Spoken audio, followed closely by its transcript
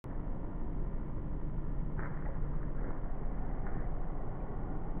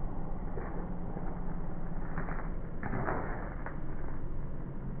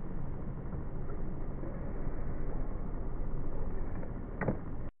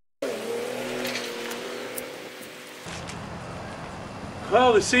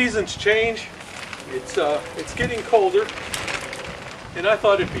Well, the seasons change. It's getting colder, and I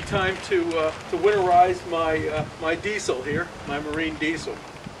thought it'd be time to winterize my diesel here, my marine diesel.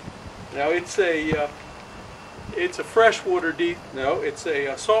 Now it's a freshwater diesel. No, it's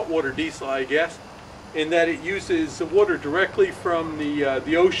a saltwater diesel, I guess, in that it uses the water directly from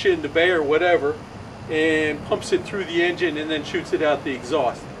the ocean, the bay, or whatever, and pumps it through the engine and then shoots it out the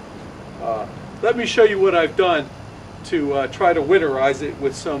exhaust. Let me show you what I've done to try to winterize it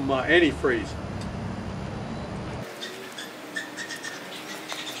with some antifreeze.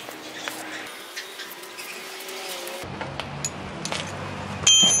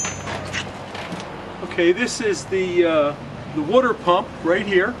 Okay, this is the water pump right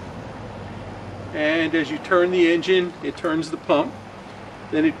here, and as you turn the engine, it turns the pump.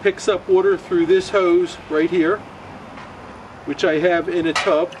 Then it picks up water through this hose right here, which I have in a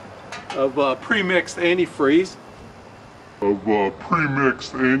tub of pre-mixed antifreeze. And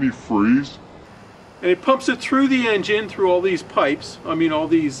it pumps it through the engine, through all these pipes, all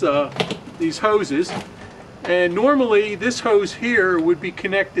these hoses. And normally this hose here would be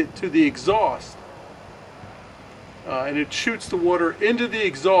connected to the exhaust. And it shoots the water into the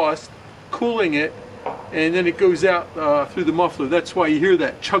exhaust, cooling it, and then it goes out through the muffler. That's why you hear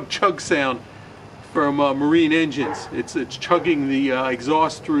that chug-chug sound from marine engines. It's chugging the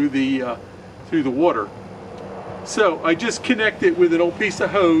exhaust through the water. So I just connect it with an old piece of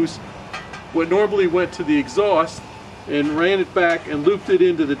hose, what normally went to the exhaust, and ran it back and looped it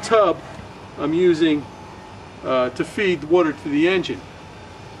into the tub I'm using to feed the water to the engine.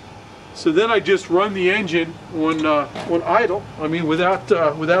 So then I just run the engine on idle,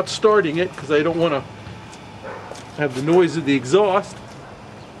 without starting it, because I don't want to have the noise of the exhaust,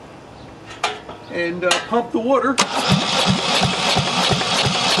 and pump the water.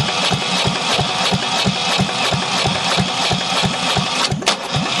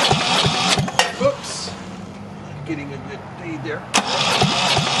 Oops, getting a good feed there.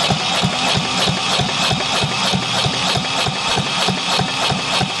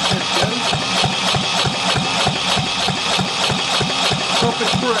 Pump it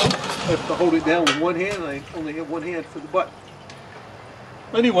through. I have to hold it down with one hand. I only have one hand for the button.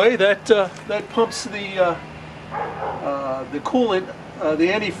 Anyway, that pumps the coolant, the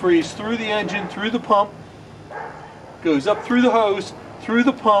antifreeze, through the engine, through the pump, goes up through the hose, through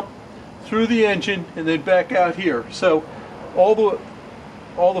the pump, through the engine, and then back out here. So all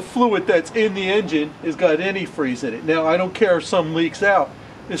the fluid that's in the engine has got antifreeze in it. Now I don't care if some leaks out,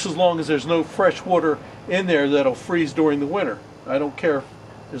 just as long as there's no fresh water in there that'll freeze during the winter. I don't care if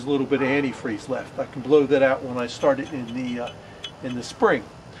there's a little bit of antifreeze left. I can blow that out when I start it in the spring.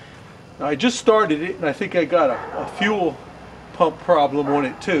 Now, I just started it, and I think I got a fuel pump problem on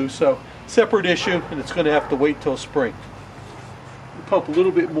it too, so separate issue, and it's going to have to wait till spring. Pump a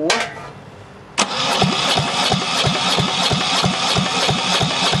little bit more.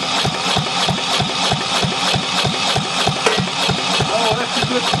 Oh, that's a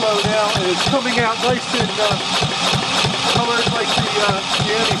good flow now, and it's coming out nice and colored like the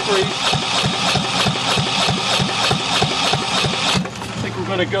antifreeze. I think we're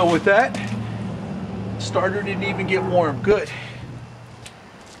going to go with that. Starter didn't even get warm. Good.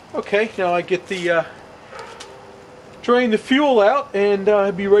 Okay, now I get the drain the fuel out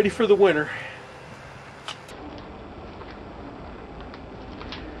and be ready for the winter.